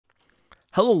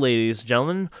Hello, ladies and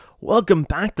gentlemen. Welcome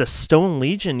back to Stone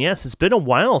Legion. Yes, it's been a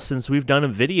while since we've done a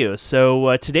video.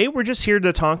 So today we're just here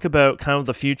to talk about kind of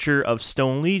the future of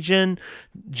Stone Legion,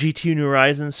 G2 New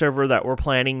Horizons server that we're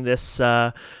planning this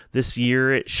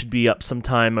year. It should be up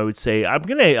sometime. I would say I'm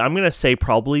gonna say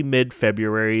probably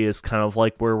mid-February is kind of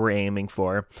like where we're aiming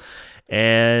for.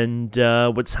 And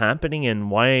what's happening and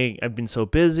why I've been so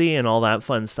busy and all that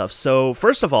fun stuff. So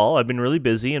first of all, I've been really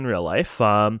busy in real life.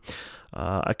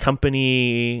 A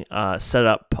company set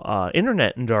up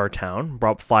internet into our town,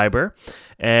 brought fiber,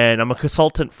 and I'm a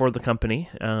consultant for the company.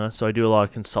 So I do a lot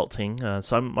of consulting.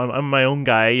 So I'm my own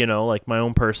guy, you know, like my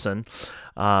own person.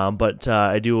 But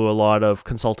I do a lot of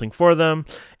consulting for them,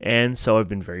 and so I've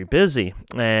been very busy.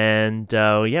 And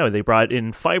yeah, they brought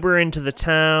in fiber into the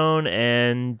town,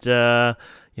 and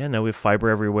yeah, now we have fiber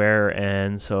everywhere,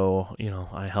 and so, you know,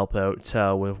 I help out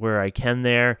with where I can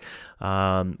there.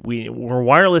 We're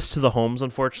wireless to the homes,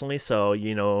 unfortunately, so,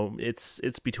 you know, it's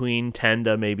between 10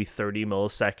 to maybe 30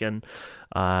 millisecond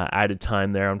added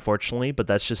time there, unfortunately, but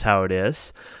that's just how it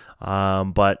is.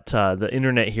 But the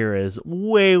internet here is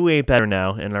way better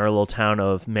now in our little town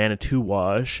of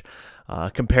Manitouwadge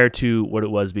compared to what it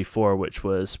was before, which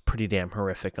was pretty damn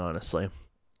horrific, honestly.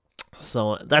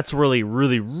 So that's really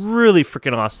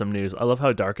freaking awesome news. I love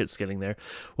how dark it's getting there.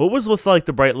 What was with like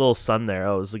the bright little sun there?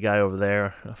 Oh, it was the guy over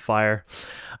there, a fire.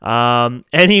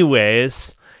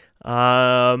 Anyways,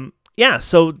 yeah,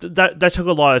 so that took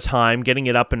a lot of time getting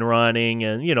it up and running,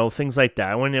 and you know, things like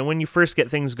that. When you first get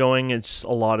things going, it's just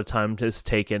a lot of time is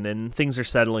taken, and things are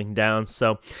settling down.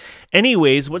 So,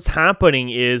 anyways, what's happening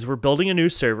is we're building a new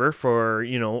server for,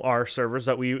 you know, our servers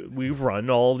that we've run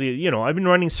all the, you know, I've been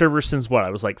running servers since what, I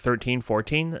was like 13,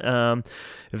 14.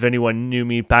 If anyone knew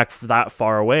me back that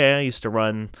far away, I used to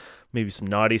run maybe some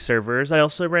naughty servers. I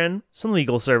also ran some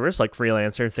legal servers like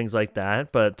Freelancer, things like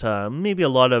that. But maybe a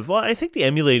lot of, well, I think the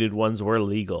emulated ones were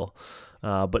legal.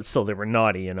 But still, they were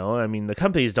naughty, you know. I mean, the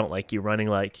companies don't like you running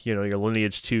like, you know, your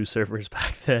Lineage 2 servers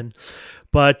back then.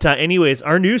 But anyways,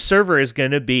 our new server is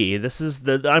going to be,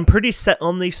 I'm pretty set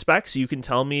on these specs. You can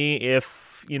tell me if,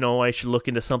 you know, I should look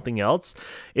into something else.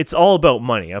 It's all about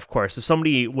money, of course. If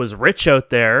somebody was rich out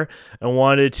there and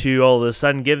wanted to all of a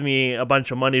sudden give me a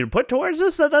bunch of money to put towards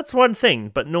this, that's one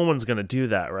thing. But no one's going to do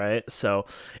that, right? So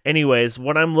anyways,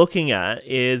 what I'm looking at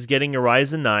is getting a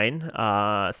Ryzen 9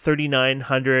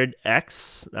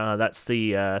 3900X. That's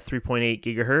the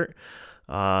 3.8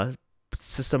 gigahertz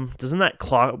system. Doesn't that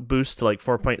clock boost to like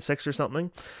 4.6 or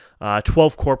something?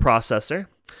 12 core processor.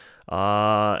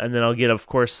 And then I'll get, of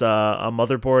course, a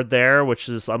motherboard there, which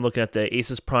is, I'm looking at the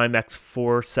Asus Prime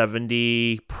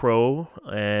X470 Pro,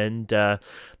 and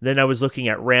then I was looking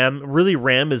at RAM. Really,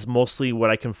 RAM is mostly what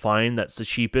I can find that's the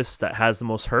cheapest, that has the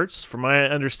most hertz. From my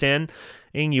understanding,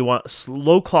 you want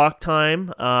slow clock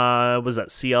time, was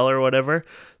that CL or whatever?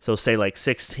 So say like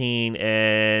 16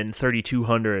 and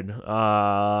 3200,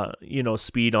 you know,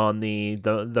 speed on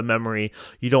the memory.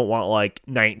 You don't want like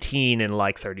 19 and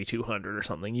like 3200 or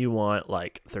something. You want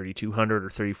like 3200 or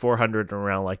 3400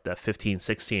 around like the 15,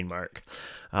 16 mark.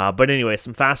 But anyway,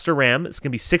 some faster RAM. It's going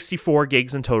to be 64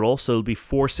 gigs in total, so it'll be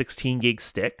 4 16 gig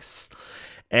sticks.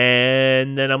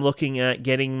 And then I'm looking at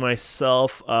getting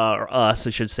myself, or us,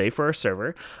 I should say, for our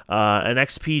server, an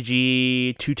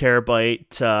XPG 2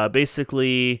 terabyte,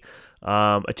 basically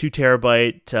a 2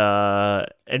 terabyte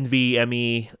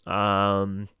NVMe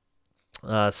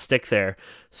stick there.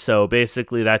 So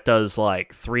basically that does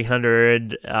like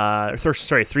 3000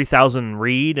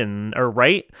 read or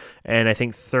write, and I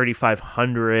think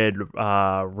 3500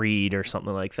 read or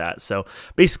something like that. So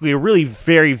basically a really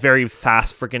very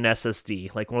fast freaking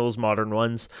SSD, like one of those modern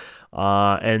ones.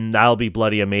 And that'll be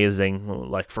bloody amazing,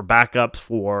 like for backups,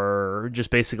 for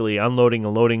just basically unloading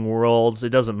and loading worlds. It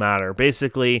doesn't matter.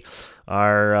 Basically,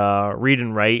 our read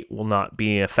and write will not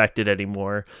be affected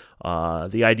anymore.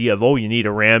 The idea of, oh, you need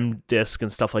a RAM disk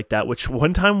and stuff like that, which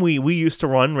one time we used to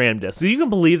run RAM disks. So you can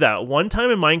believe that. One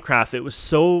time in Minecraft, it was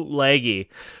so laggy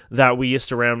that we used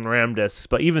to run RAM disks.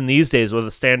 But even these days, with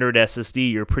a standard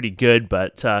SSD, you're pretty good.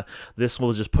 But this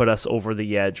will just put us over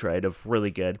the edge, right, of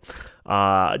really good.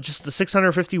 Just a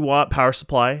 650 watt power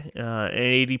supply, and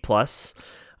 80 plus.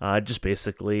 Just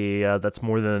basically, that's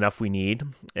more than enough we need.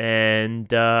 And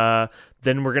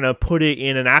then we're going to put it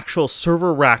in an actual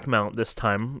server rack mount this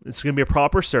time. It's going to be a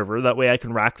proper server. That way I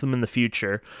can rack them in the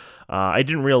future. I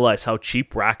didn't realize how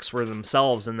cheap racks were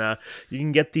themselves. And you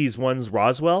can get these ones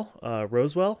Roswell.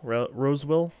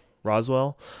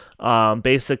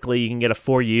 Basically, you can get a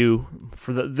 4U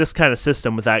for this kind of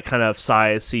system with that kind of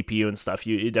size CPU and stuff.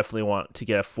 You definitely want to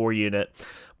get a 4 unit.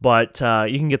 But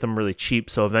you can get them really cheap,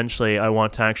 so eventually I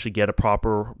want to actually get a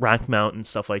proper rack mount and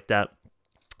stuff like that.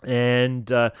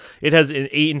 And it has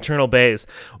 8 internal bays.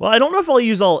 Well, I don't know if I'll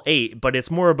use all 8, but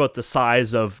it's more about the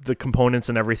size of the components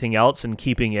and everything else, and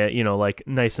keeping it, you know, like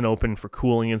nice and open for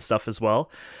cooling and stuff as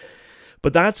well.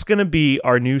 But that's going to be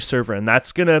our new server, and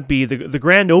that's going to be the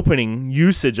grand opening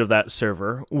usage of that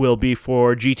server will be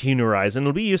for GT New Horizon.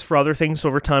 It'll be used for other things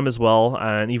over time as well,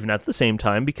 and even at the same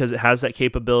time, because it has that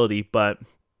capability, but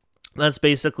that's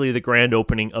basically the grand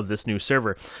opening of this new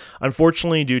server.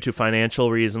 Unfortunately, due to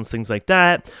financial reasons, things like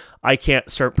that, I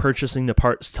can't start purchasing the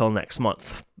parts till next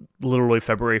month. Literally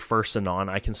February 1st and on,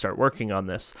 I can start working on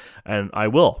this, and I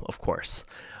will, of course.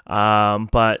 Yeah,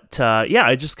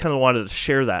 I just kind of wanted to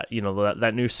share that, you know,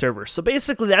 that new server. So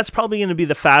basically, that's probably going to be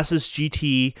the fastest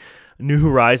GT New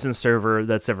Horizon server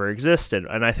that's ever existed,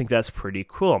 and I think that's pretty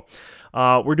cool.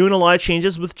 We're doing a lot of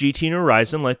changes with GT New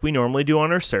Horizon like we normally do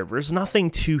on our servers. Nothing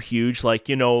too huge, like,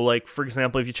 you know, like, for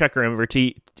example, if you check our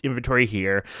inventory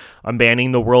here, I'm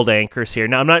banning the world anchors here.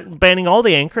 Now, I'm not banning all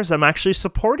the anchors. I'm actually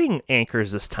supporting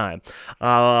anchors this time.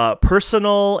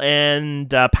 Personal and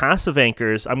passive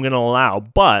anchors I'm going to allow,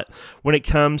 but when it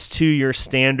comes to your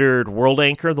standard world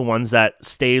anchor, the ones that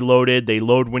stay loaded, they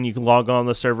load when you log on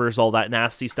the servers, all that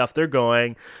nasty stuff, they're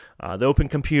going. The Open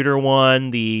Computer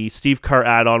one, the Steve Cart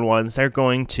add-on ones, they're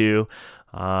going to.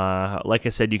 Like I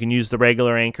said, you can use the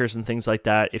regular anchors and things like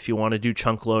that if you want to do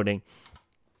chunk loading.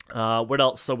 What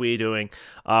else are we doing?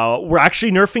 We're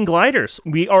actually nerfing gliders.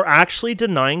 We are actually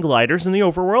denying gliders in the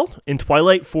overworld, in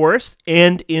Twilight Forest,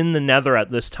 and in the Nether at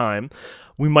this time.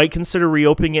 We might consider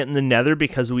reopening it in the Nether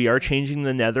because we are changing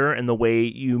the Nether and the way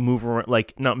you move around,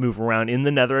 like, not move around in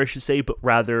the Nether, I should say, but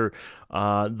rather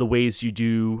the ways you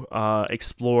do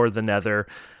explore the Nether,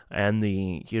 and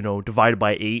the, you know, divided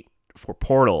by 8 for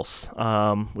portals,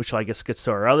 which I guess gets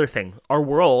to our other thing. Our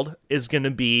world is going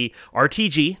to be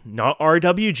RTG, not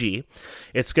RWG.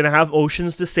 It's going to have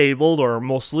oceans disabled or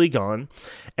mostly gone,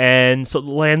 and so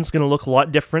the land's going to look a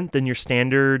lot different than your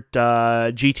standard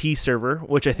GT server,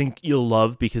 which I think you'll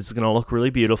love because it's going to look really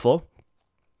beautiful.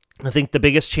 I think the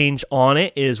biggest change on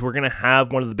it is we're going to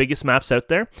have one of the biggest maps out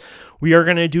there. We are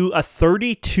going to do a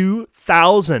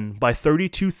 32,000 by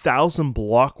 32,000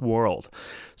 block world.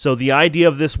 So the idea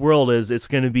of this world is it's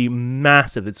going to be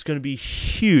massive. It's going to be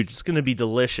huge. It's going to be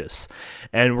delicious.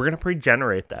 And we're going to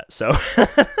pre-generate that. So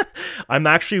I'm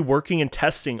actually working and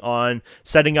testing on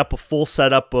setting up a full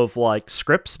setup of like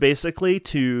scripts basically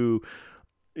to,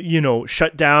 you know,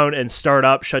 shut down and start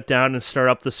up, shut down and start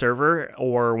up the server,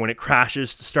 or when it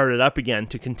crashes to start it up again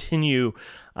to continue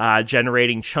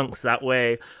generating chunks. That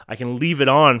way I can leave it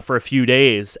on for a few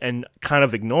days and kind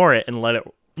of ignore it and let it,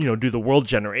 you know, do the world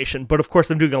generation. But of course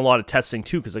I'm doing a lot of testing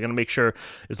too, because I got to make sure,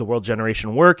 is the world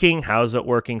generation working? How's it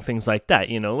working? Things like that,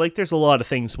 you know, like there's a lot of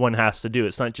things one has to do.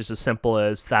 It's not just as simple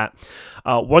as that.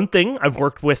 One thing, I've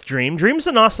worked with Dream. Dream's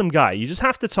an awesome guy. You just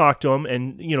have to talk to him,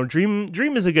 and, you know,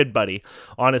 Dream is a good buddy,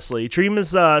 honestly. Dream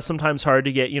is sometimes hard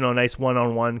to get, you know, a nice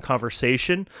one-on-one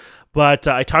conversation. But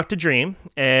I talked to Dream,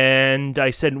 and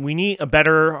I said, we need a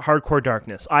better Hardcore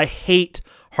Darkness. I hate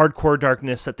Hardcore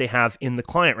Darkness that they have in the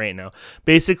client right now.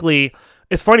 Basically,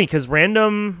 it's funny because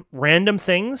random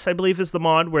things, I believe, is the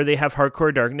mod where they have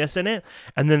Hardcore Darkness in it,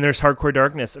 and then there's Hardcore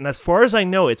Darkness. And as far as I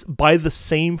know, it's by the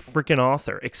same freaking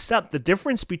author, except the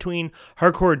difference between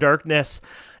Hardcore Darkness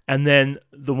and then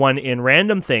the one in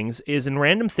Random Things is, in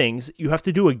Random Things, you have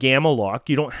to do a gamma lock.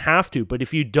 You don't have to, but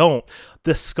if you don't,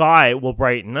 the sky will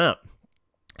brighten up.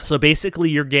 So basically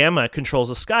your gamma controls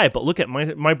the sky, but look at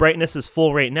my brightness is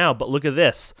full right now, but look at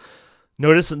this.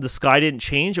 Notice that the sky didn't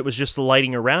change, it was just the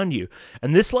lighting around you.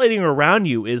 And this lighting around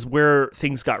you is where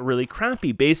things got really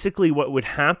crappy. Basically what would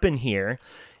happen here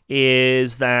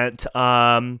is that,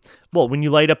 well, when you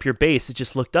light up your base, it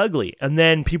just looked ugly. And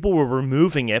then people were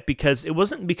removing it because it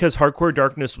wasn't because Hardcore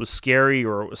Darkness was scary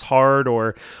or it was hard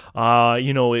or,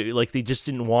 you know, like they just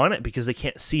didn't want it because they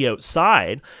can't see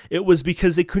outside. It was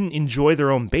because they couldn't enjoy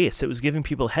their own base. It was giving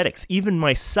people headaches. Even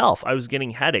myself, I was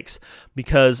getting headaches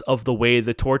because of the way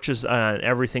the torches and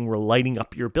everything were lighting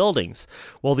up your buildings.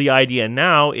 Well, the idea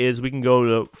now is we can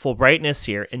go to full brightness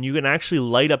here and you can actually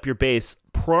light up your base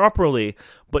properly,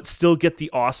 but still get the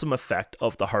awesome effect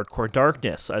of the Hardcore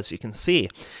Darkness, as you can see.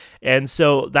 And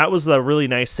so that was the really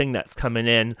nice thing that's coming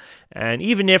in. And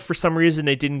even if for some reason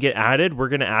it didn't get added, we're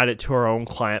going to add it to our own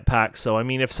client pack. So, I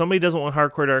mean, if somebody doesn't want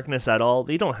Hardcore Darkness at all,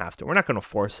 they don't have to. We're not going to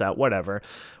force that, whatever.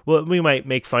 Well, we might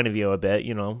make fun of you a bit,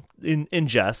 you know, in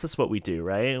jest. That's what we do,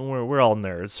 right? And we're all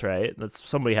nerds, right?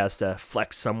 Somebody has to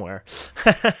flex somewhere.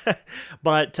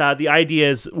 But the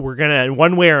idea is we're going to,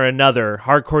 one way or another,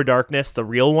 Hardcore Darkness, the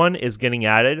real one, is getting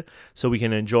added so we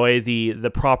can enjoy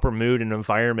the proper mood and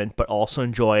environment, but also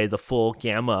enjoy the full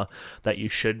gamma that you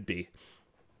should be.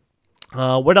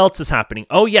 What else is happening?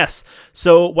 Oh, yes.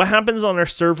 So what happens on our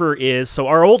server is, so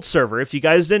our old server, if you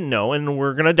guys didn't know, and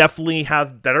we're going to definitely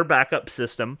have better backup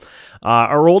system.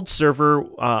 Our old server,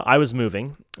 I was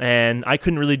moving, and I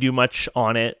couldn't really do much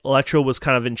on it. Electro was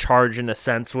kind of in charge in a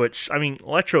sense, which, I mean,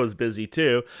 Electro is busy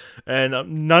too,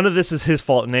 and none of this is his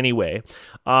fault in any way.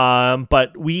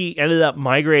 But we ended up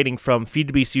migrating from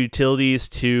Feed2Beast Utilities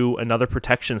to another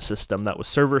protection system that was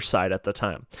server-side at the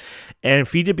time. And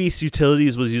Feed2Beast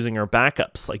Utilities was using our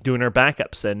backups, like doing our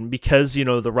backups. And because, you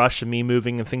know, the rush of me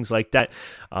moving and things like that,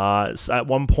 so at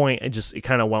one point, it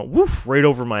kind of went woof right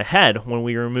over my head when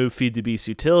we removed Feed2Beast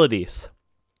Utilities.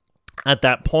 At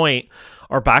that point,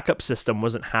 our backup system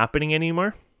wasn't happening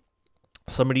anymore.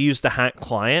 Somebody used a hack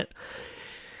client,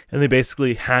 and they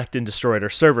basically hacked and destroyed our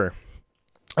server.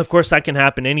 Of course, that can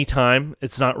happen anytime.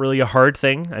 It's not really a hard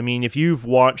thing. I mean, if you've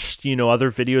watched, you know,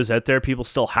 other videos out there, people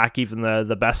still hack even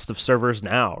the best of servers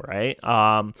now, right?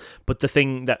 But the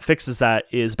thing that fixes that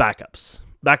is backups.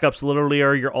 Backups literally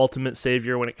are your ultimate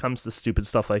savior when it comes to stupid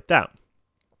stuff like that.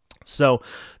 So,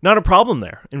 not a problem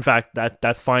there. In fact,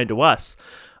 that's fine to us.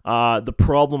 The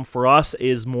problem for us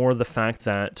is more the fact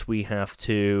that we have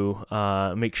to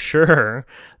make sure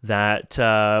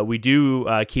that we do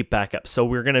keep backups. So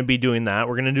we're going to be doing that.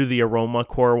 We're going to do the Aroma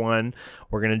Core one.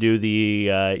 We're going to do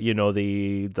the you know,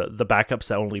 the backups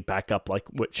that only back up like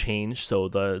what changed, so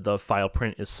the file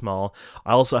print is small.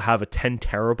 I also have a 10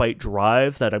 terabyte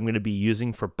drive that I'm going to be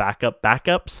using for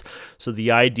backups. So the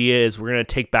idea is we're going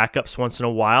to take backups once in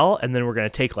a while, and then we're going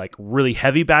to take like really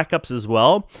heavy backups as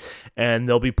well, and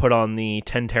they'll be put on the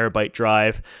 10 terabyte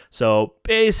drive. So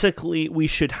basically we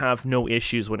should have no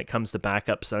issues when it comes to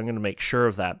backups. So I'm going to make sure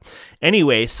of that.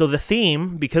 Anyway, so the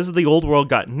theme, because of the old world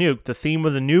got nuked, the theme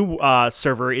of the new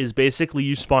server is basically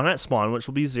you spawn at spawn, which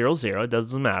will be 0-0, it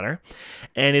doesn't matter,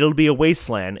 and it'll be a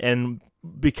wasteland. And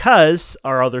because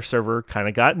our other server kind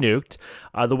of got nuked,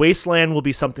 the wasteland will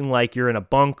be something like you're in a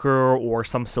bunker or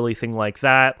some silly thing like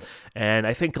that. And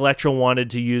I think Electro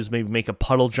wanted to use, maybe make a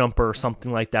puddle jumper or something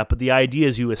like that. But the idea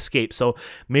is you escape. So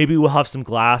maybe we'll have some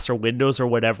glass or windows or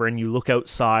whatever, and you look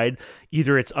outside.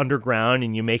 Either it's underground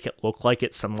and you make it look like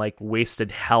it's some like wasted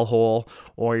hellhole,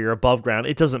 or you're above ground.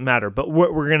 It doesn't matter. But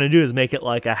what we're going to do is make it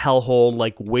like a hellhole,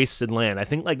 like wasted land. I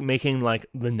think like making like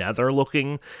the nether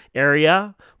looking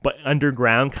area, but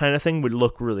underground kind of thing would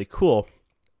look really cool.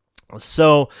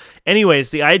 So anyways,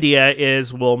 the idea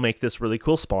is we'll make this really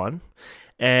cool spawn.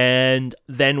 And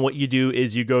then what you do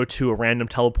is you go to a random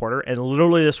teleporter, and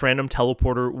literally this random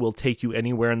teleporter will take you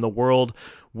anywhere in the world,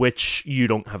 which you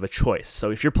don't have a choice. So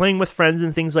if you're playing with friends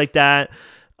and things like that,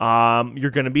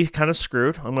 you're going to be kind of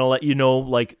screwed. I'm going to let you know,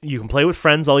 like, you can play with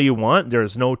friends all you want.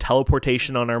 There's no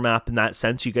teleportation on our map in that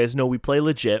sense. You guys know we play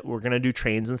legit. We're going to do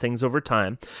trains and things over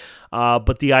time.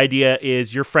 But the idea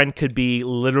is your friend could be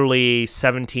literally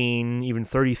 17, even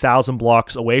 30,000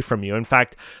 blocks away from you. In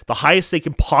fact, the highest they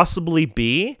can possibly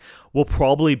be will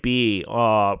probably be,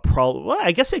 well,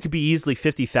 I guess it could be easily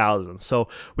 50,000. So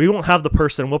we won't have the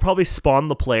person. We'll probably spawn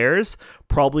the players,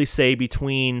 probably say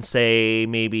between, say,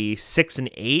 maybe 6,000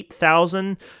 and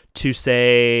 8,000 to,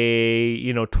 say,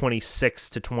 you know, 26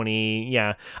 to 20.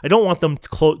 Yeah, I don't want them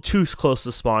too close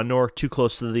to spawn, nor too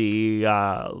close to the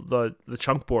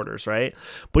chunk borders, right?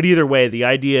 But either way, the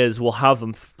idea is we'll have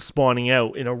them spawning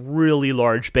out in a really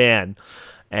large band,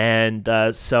 and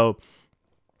so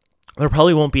there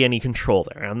probably won't be any control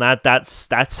there, and that's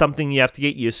something you have to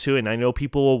get used to. And I know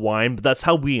people will whine, but that's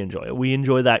how we enjoy it. We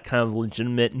enjoy that kind of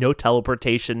legitimate, no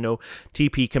teleportation, no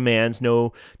TP commands,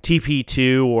 no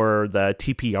TP2 or the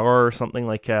TPR or something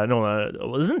like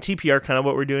no, isn't TPR kind of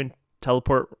what we're doing?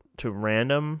 Teleport to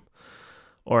random?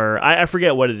 Or I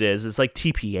forget what it is. It's like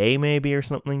TPA maybe or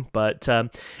something. But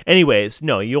anyways,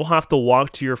 no, you'll have to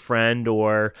walk to your friend,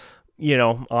 or, you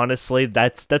know, honestly,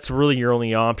 that's really your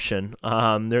only option.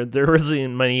 There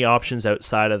isn't many options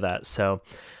outside of that. So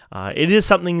it is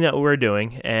something that we're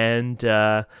doing, and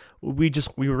we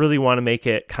really want to make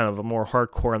it kind of a more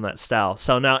hardcore on that style.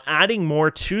 So now adding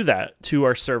more to that, to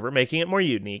our server, making it more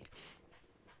unique,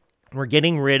 we're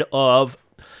getting rid of,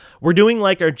 we're doing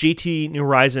like our GT New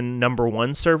Horizon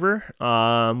 #1 server.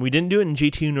 We didn't do it in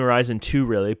GT New Horizon 2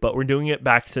 really, but we're doing it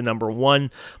back to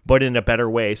 #1, but in a better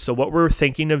way. So what we're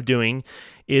thinking of doing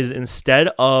is, instead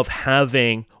of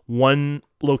having one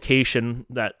location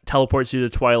that teleports you to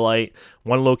Twilight,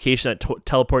 one location that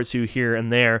teleports you here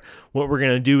and there, what we're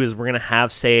going to do is we're going to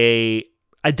have, say,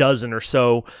 a dozen or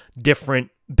so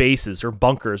different bases or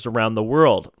bunkers around the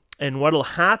world. And what'll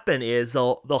happen is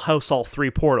they'll house all three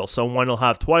portals. So one will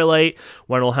have Twilight,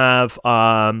 one will have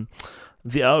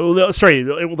Sorry,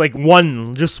 like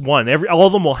one, just one. All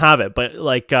of them will have it, but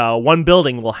like one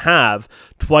building will have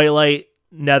Twilight,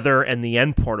 Nether, and the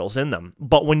End portals in them.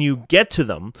 But when you get to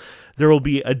them, there will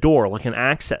be a door, like an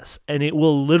access, and it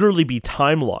will literally be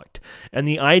time locked. And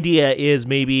the idea is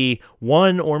maybe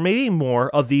one or maybe more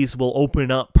of these will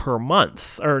open up per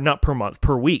month, or not per month,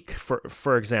 per week,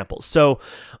 for example. So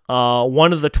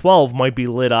one of the 12 might be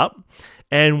lit up.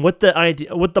 And what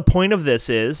the point of this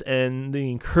is, and the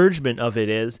encouragement of it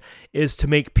is to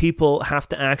make people have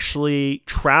to actually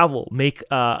travel, make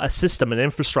a system, an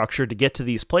infrastructure to get to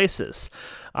these places.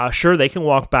 Sure, they can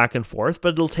walk back and forth,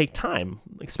 but it'll take time,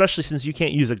 especially since you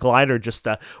can't use a glider just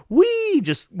to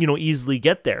easily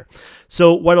get there.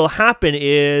 So what'll happen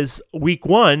is week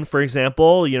 1, for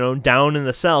example, down in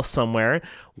the south somewhere,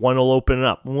 one will open it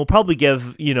up, and we'll probably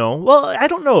give, well, I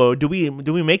don't know, do we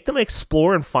make them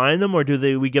explore and find them, or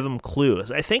we give them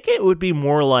clues? I think it would be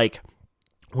more like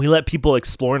we let people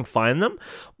explore and find them,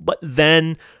 but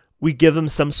then we give them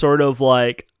some sort of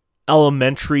like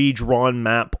elementary drawn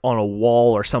map on a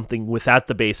wall or something without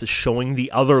the bases showing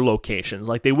the other locations.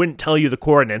 Like, they wouldn't tell you the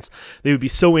coordinates, they would be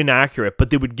so inaccurate, but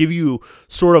they would give you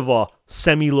sort of a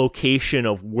semi-location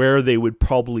of where they would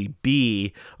probably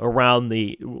be around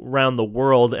the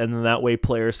world, and then that way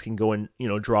players can go and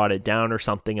draw it down or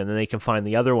something, and then they can find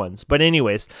the other ones. But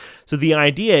anyways, so the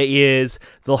idea is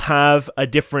they'll have a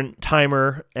different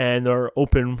timer, and they're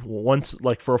open once,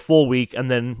 like for a full week, and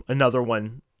then another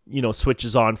one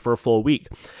switches on for a full week.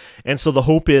 And so the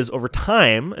hope is over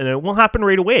time, and it won't happen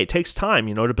right away, it takes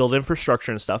time, to build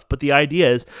infrastructure and stuff, but the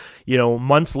idea is,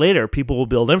 months later, people will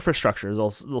build infrastructure.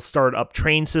 They'll start up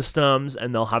train systems,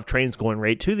 and they'll have trains going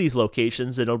right to these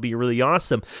locations. It'll be really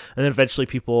awesome. And then eventually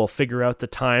people will figure out the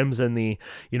times and the,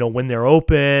 when they're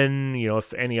open,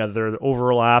 if any other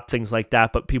overlap, things like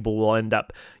that, but people will end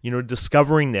up,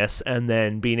 discovering this and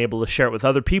then being able to share it with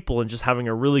other people, and just having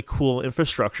a really cool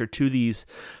infrastructure to these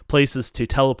places to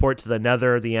teleport to the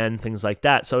Nether, the End, things like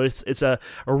that. So it's a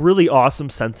really awesome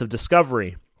sense of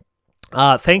discovery.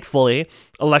 Thankfully,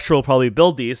 Electra will probably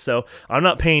build these, so I'm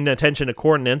not paying attention to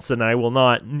coordinates, and I will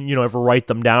not, ever write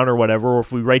them down or whatever, or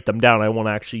if we write them down, I won't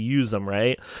actually use them,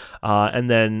 right? And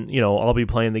then, I'll be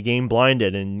playing the game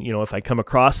blinded, and, if I come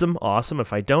across them, awesome.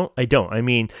 If I don't, I don't. I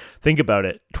mean, think about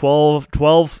it. 12,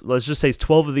 let's just say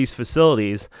 12 of these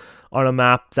facilities on a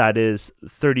map that is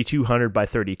 3,200 by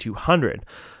 3,200.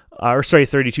 Or sorry,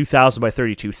 32,000 by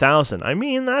 32,000. I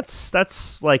mean,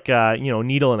 that's like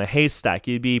needle in a haystack.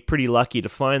 You'd be pretty lucky to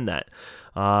find that.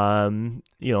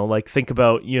 Like think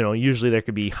about, usually there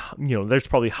could be, there's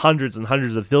probably hundreds and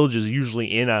hundreds of villages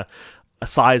usually in a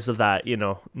size of that,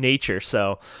 nature.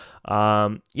 So,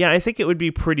 yeah, I think it would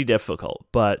be pretty difficult,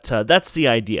 but that's the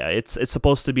idea. It's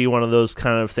supposed to be one of those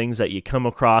kind of things that you come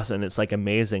across and it's like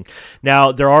amazing.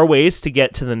 Now, there are ways to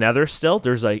get to the Nether still.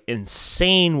 There's an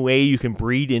insane way you can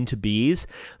breed into bees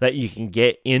that you can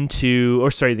get into,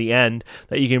 or sorry, the End,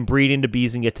 that you can breed into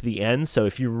bees and get to the End. So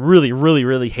if you really, really,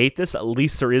 really hate this, at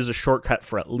least there is a shortcut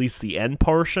for at least the End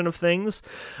portion of things.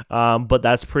 But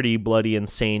that's pretty bloody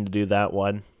insane to do that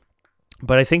one.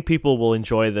 But I think people will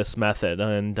enjoy this method,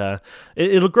 and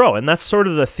it'll grow. And that's sort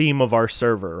of the theme of our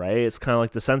server, right? It's kind of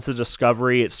like the sense of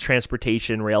discovery, it's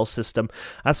transportation, rail system.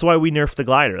 That's why we nerfed the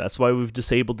glider. That's why we've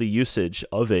disabled the usage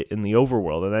of it in the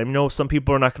overworld. And I know some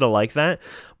people are not going to like that,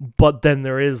 but then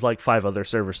there is like 5 other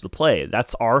servers to play.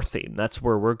 That's our theme. That's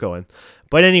where we're going.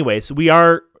 But anyways, we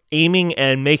are aiming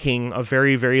and making a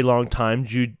very, very long time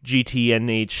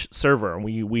GTNH server.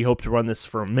 We hope to run this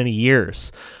for many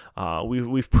years.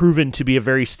 We've proven to be a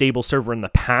very stable server in the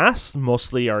past.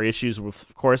 Mostly our issues,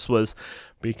 of course, was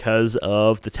because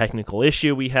of the technical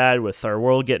issue we had with our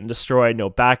world getting destroyed, no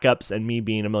backups, and me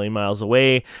being a million miles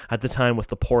away at the time with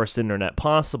the poorest internet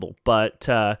possible. But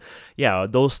yeah,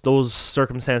 those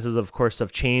circumstances, of course,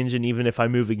 have changed, and even if I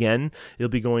move again, it'll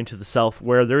be going to the south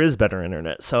where there is better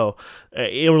internet. So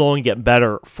it will only get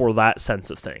better for that sense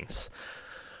of things.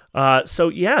 So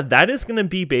yeah, that is going to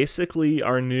be basically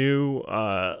our new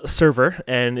server,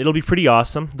 and it'll be pretty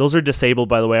awesome. Those are disabled,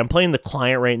 by the way. I'm playing the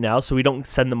client right now, so we don't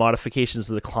send the modifications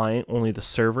to the client, only the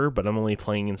server, but I'm only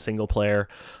playing in single player,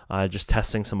 just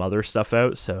testing some other stuff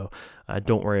out. So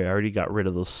don't worry, I already got rid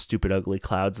of those stupid ugly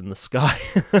clouds in the sky.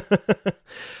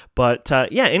 But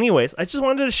yeah, anyways, I just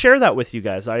wanted to share that with you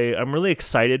guys. I'm really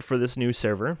excited for this new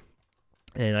server,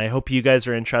 and I hope you guys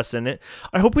are interested in it.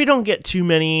 I hope we don't get too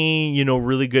many,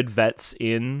 really good vets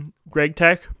in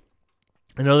GregTech.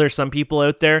 I know there's some people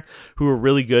out there who are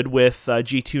really good with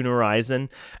G2 Horizon,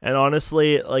 and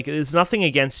honestly, like, it's nothing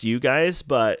against you guys,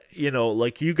 but,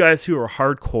 like, you guys who are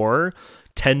hardcore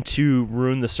tend to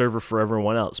ruin the server for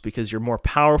everyone else, because you're more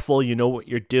powerful, you know what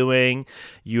you're doing,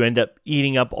 you end up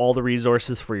eating up all the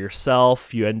resources for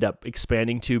yourself, you end up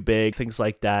expanding too big, things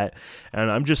like that. And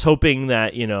I'm just hoping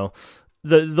that, you know,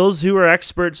 those who are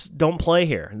experts don't play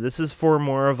here. This is for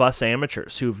more of us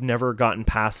amateurs who've never gotten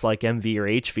past like MV or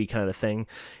HV kind of thing.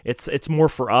 It's more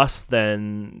for us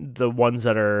than the ones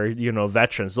that are, you know,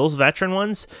 veterans. Those veteran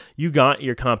ones, you got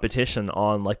your competition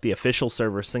on like the official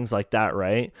servers, things like that,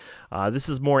 right? This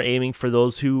is more aiming for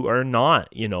those who are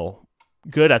not, you know,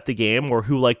 good at the game, or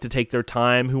who like to take their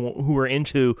time, who are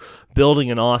into building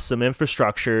an awesome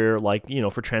infrastructure, like, you know,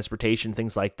 for transportation,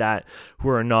 things like that, who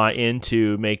are not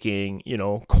into making, you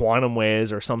know, quantum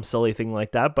ways or some silly thing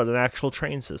like that, but an actual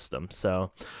train system. So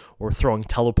we're throwing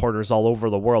teleporters all over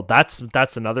the world. That's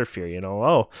another fear, you know.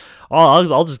 Oh,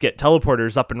 I'll just get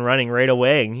teleporters up and running right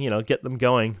away and, you know, get them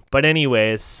going. But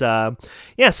anyways,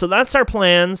 yeah, so that's our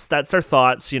plans, that's our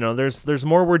thoughts. You know, there's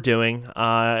more we're doing.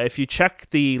 If you check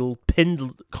the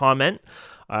pinned comment,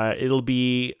 it'll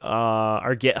be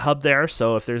our GitHub there.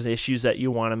 So if there's issues that you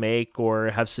want to make or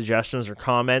have suggestions or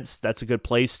comments, that's a good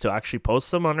place to actually post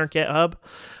them on our GitHub.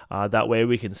 That way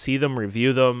we can see them,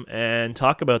 review them, and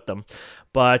talk about them.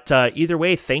 But either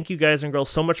way, thank you guys and girls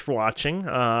so much for watching.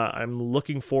 I'm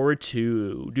looking forward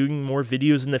to doing more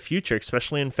videos in the future,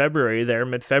 especially in February there,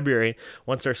 mid-February,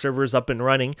 once our server is up and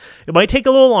running. It might take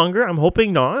a little longer. I'm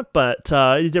hoping not, but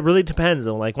it really depends.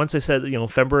 And like once I said, you know,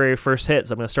 February 1st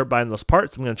hits, I'm going to start buying those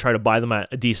parts. I'm going to try to buy them at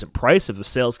a decent price. If the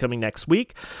sale's coming next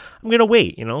week, I'm going to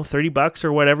wait, you know, 30 bucks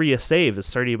or whatever you save is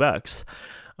 30 bucks.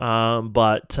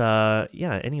 Yeah,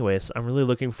 anyways, I'm really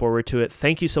looking forward to it.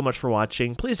 Thank you so much for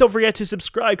watching. Please don't forget to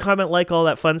subscribe, comment, like, all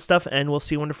that fun stuff, and we'll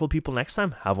see wonderful people next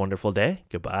time. Have a wonderful day.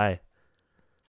 Goodbye.